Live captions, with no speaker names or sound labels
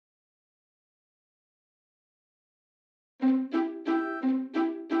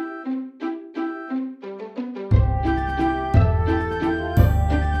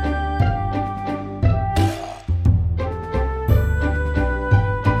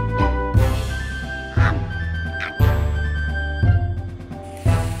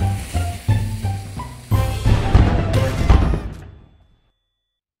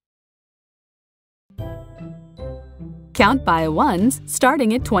Count by ones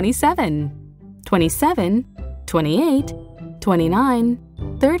starting at 27. 27, 28,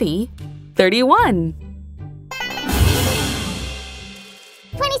 29, 30, 31.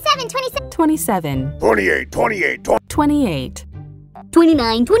 27, 27, 28, 28, 28,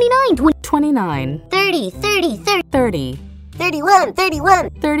 29, 29, 30, 30, 31,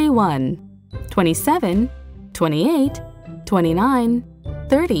 31, 27, 28, 29,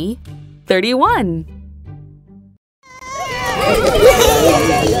 30, 31.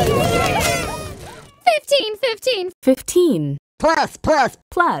 15.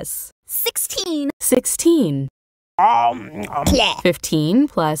 Plus 16. 16. 15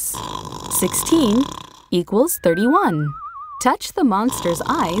 plus 16 equals 31. Touch the monster's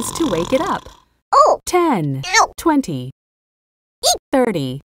eyes to wake it up. 10, 20,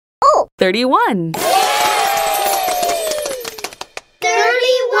 30, 31. 31.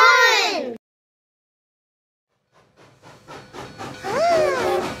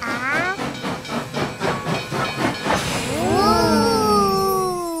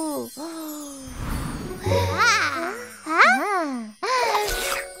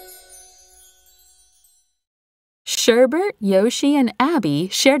 Sherbert, Yoshi, and Abby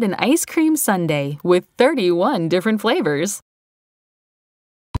shared an ice cream sundae with 31 different flavors.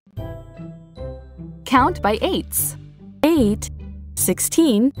 Count by eights. 8,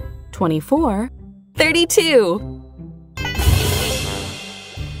 16, 24, 32.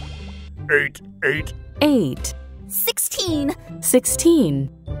 8, 8, 16. 16,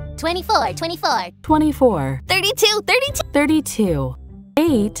 24. 24, 32. 32.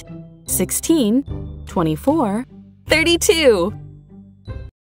 8, 16, 24, 32.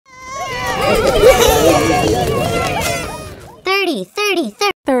 30.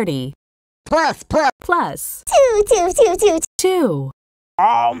 30. Plus 2.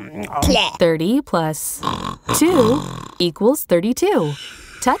 30 plus 2 equals 32.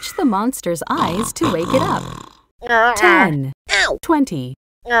 Touch the monster's eyes to wake it up. 10, 20,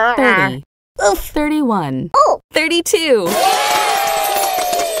 30, 31, 32.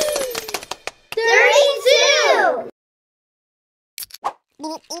 32.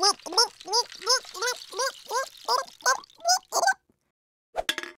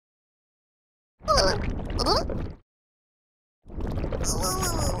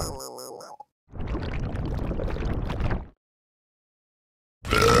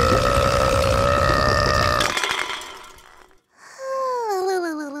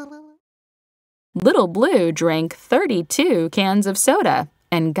 Little Blue drank 32 cans of soda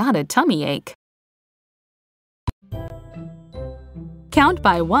and got a tummy ache. Count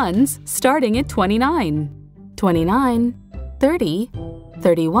by ones starting at 29. 29, 30,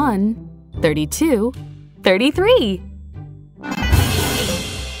 31, 32, 33.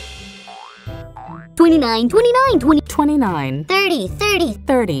 29. 29, 30.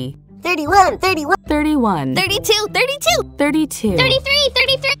 30, 31. 31, 32. 32,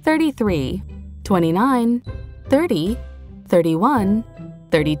 33, 29, 30, 31,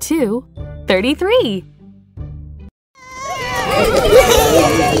 32, 33.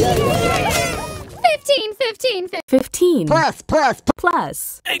 15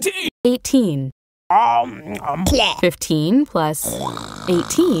 plus 18. 15 plus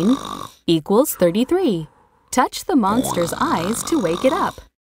 18 equals 33. Touch the monster's eyes to wake it up.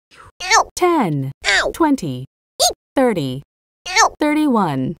 10, 20, 30,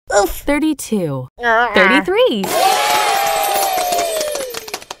 31, 32, 33. 33.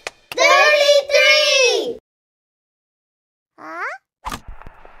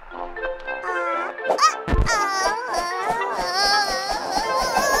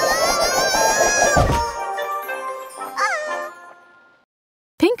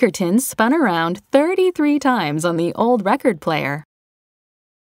 Pinkerton spun around 33 times on the old record player.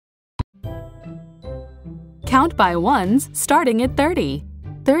 Count by ones starting at 30.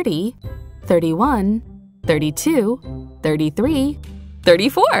 30, 31, 32, 33,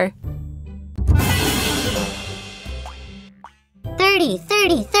 34. 30.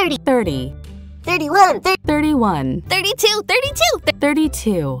 30, 31. 31, 32.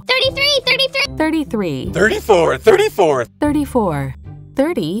 32, 33, 34, 34,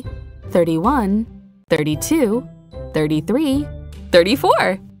 30, 31, 32, 33,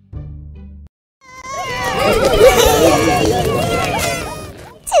 34.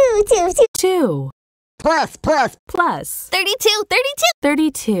 2 plus 32.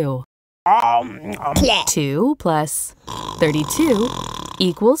 32. 2 plus 32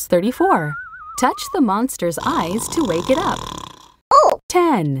 equals 34. Touch the monster's eyes to wake it up.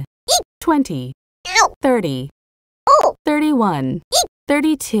 10, 20, 30, 31,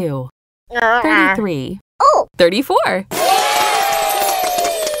 32, 33, 34.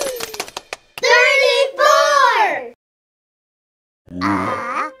 34!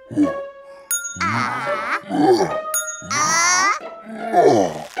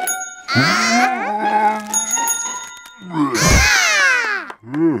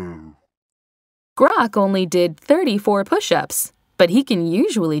 Grok only did 34 push-ups, but he can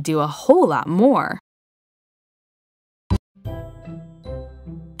usually do a whole lot more.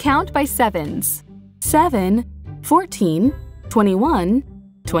 Count by sevens. 7, 14, 21,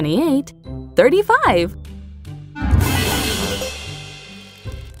 28, 35.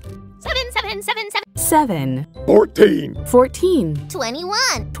 7, 14. 14,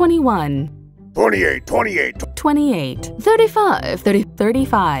 21! 21, 28. 28, 35,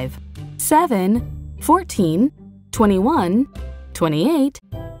 35. 7, 14, 21, 28,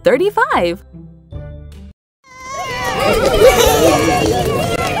 35.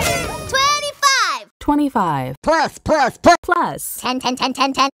 25. Plus. Plus 10.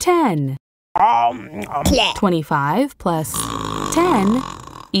 10. 25 plus 10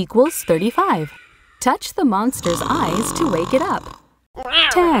 equals 35. Touch the monster's eyes to wake it up.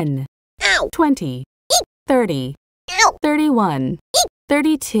 10, Ow! 20, 30, Ow! 31,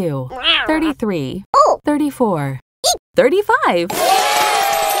 32, 33, Oh! 34, 35. 35!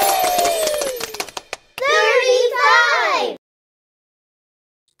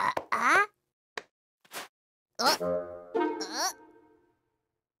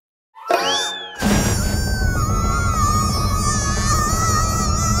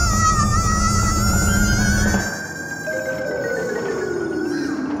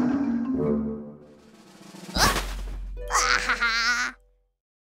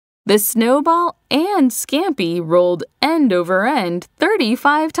 The snowball and Scampy rolled end over end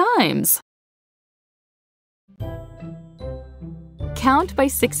 35 times. Count by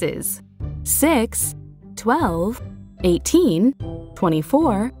sixes. 6, 12, 18,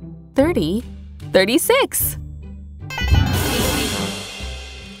 24, 30, 36.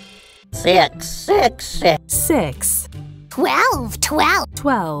 6. 6, 12.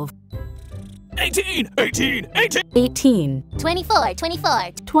 12, 18. 18, 24.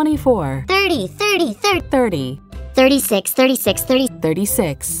 24, 30. 30, 36.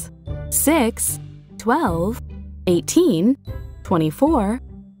 36. 6, 12, 18, 24,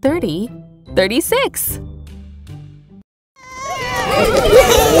 30, 36.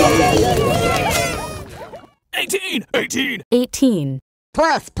 18.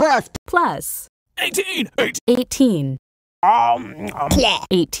 Plus. Plus 18. 18.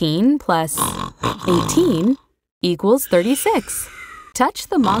 18 plus 18 equals 36. Touch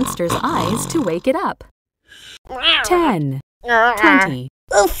the monster's eyes to wake it up. 10, 20,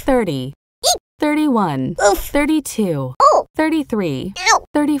 30, 31, 32, 33,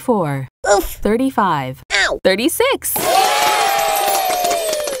 34, 35, 36.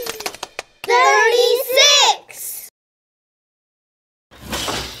 36!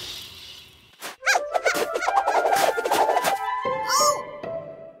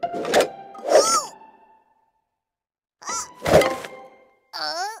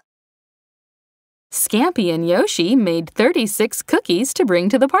 Scampy and Yoshi made 36 cookies to bring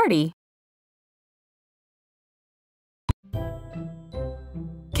to the party.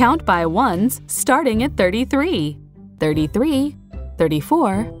 Count by ones starting at 33. 33,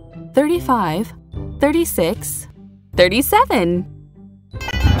 34, 35, 36, 37.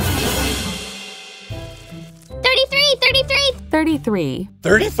 33,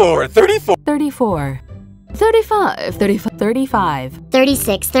 34. 34, 35, 35,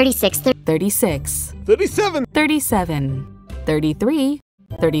 36. 36, 37. 37, 33,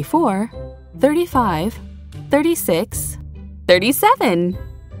 34, 35, 36, 37.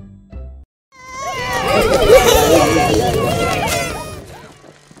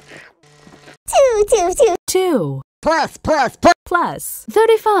 2 Plus. plus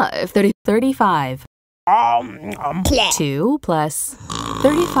 35, 35. 2 plus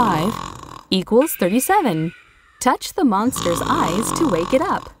 35 equals 37. Touch the monster's eyes to wake it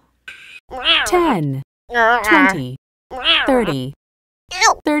up. 10, 20, 30,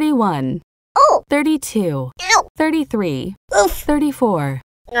 31, 32, 33, 34,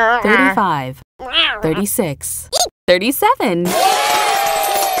 35, 36, 37.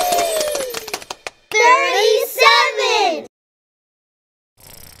 37!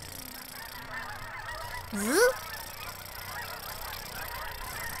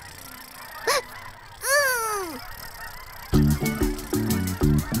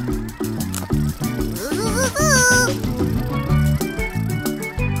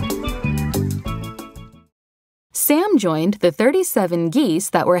 Sam joined the 37 geese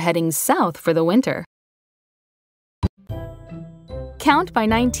that were heading south for the winter. Count by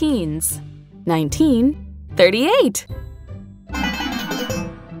 19s. 19, 38.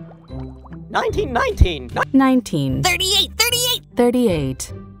 19. 19, 38, 38.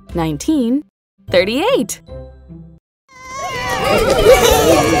 38. 19, 38.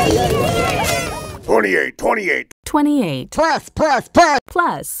 28. 28 Plus.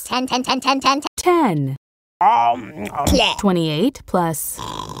 plus 10, 10, 10, 10, 10, 10. 10. 28 plus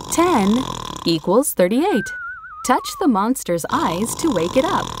 10 equals 38. Touch the monster's eyes to wake it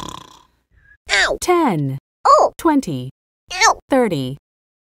up. Ow. 10, Oh. 20, Ow. 30,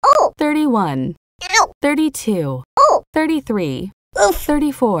 Oh. 31, Ow. 32, Oh. 33, Oof.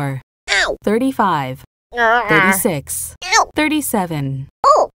 34, Ow. 35, 36, Ow. 37,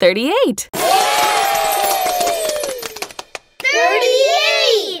 Oh. 38.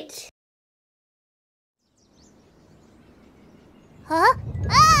 38. Huh?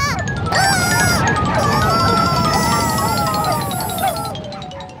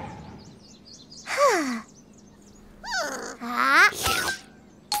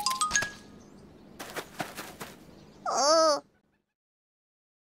 Oh.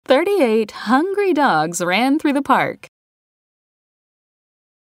 38 hungry dogs ran through the park.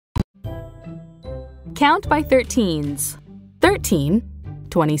 Count by 13s. 13,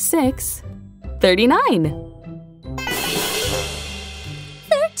 26, 39.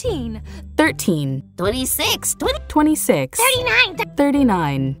 13. 13, 26. 26, 39.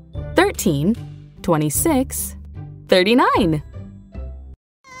 39. 13, 26, 39.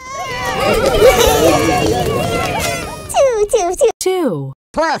 2. 2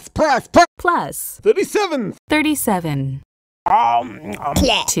 Plus. plus 37. 37.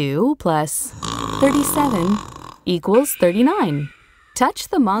 2 plus 37 equals 39. Touch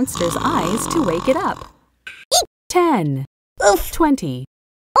the monster's eyes to wake it up. 10, Oof. 20,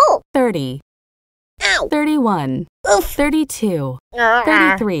 Oh. 30, Ow. 31, Oof. 32,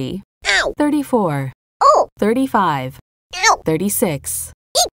 33, Ow. 34, Oh. 35, Ow. 36,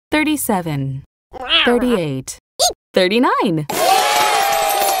 37, 38, 39.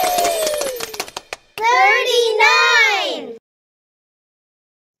 39.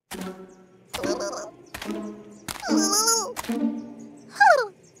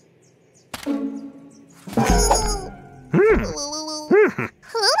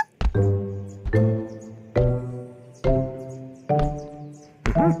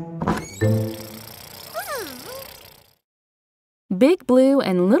 Big Blue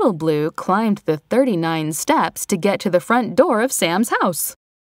and Little Blue climbed the 39 steps to get to the front door of Sam's house.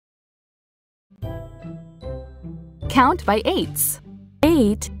 Count by 8s.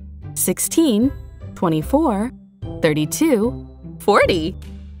 8, 16, 24, 32, 40.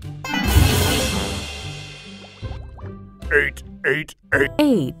 8.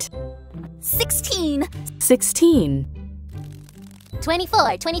 8, 16. 16,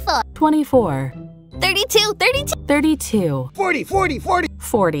 24. 24, 32. 32, 40.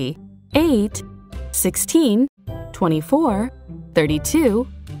 40. 8, 16, 24, 32,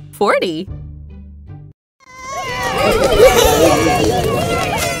 40.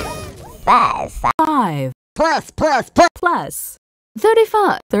 5. 5 Plus. plus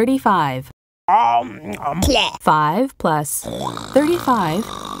 35. 35. 5 plus 35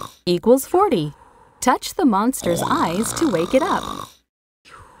 equals 40. Touch the monster's eyes to wake it up.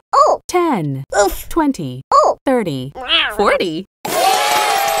 Oh. 10, Oof. 20, Oh. 30, 40.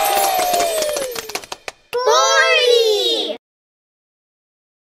 40.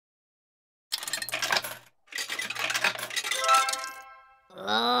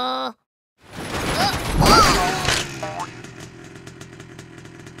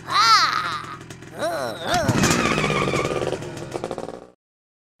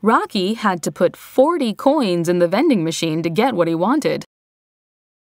 Rocky had to put 40 coins in the vending machine to get what he wanted.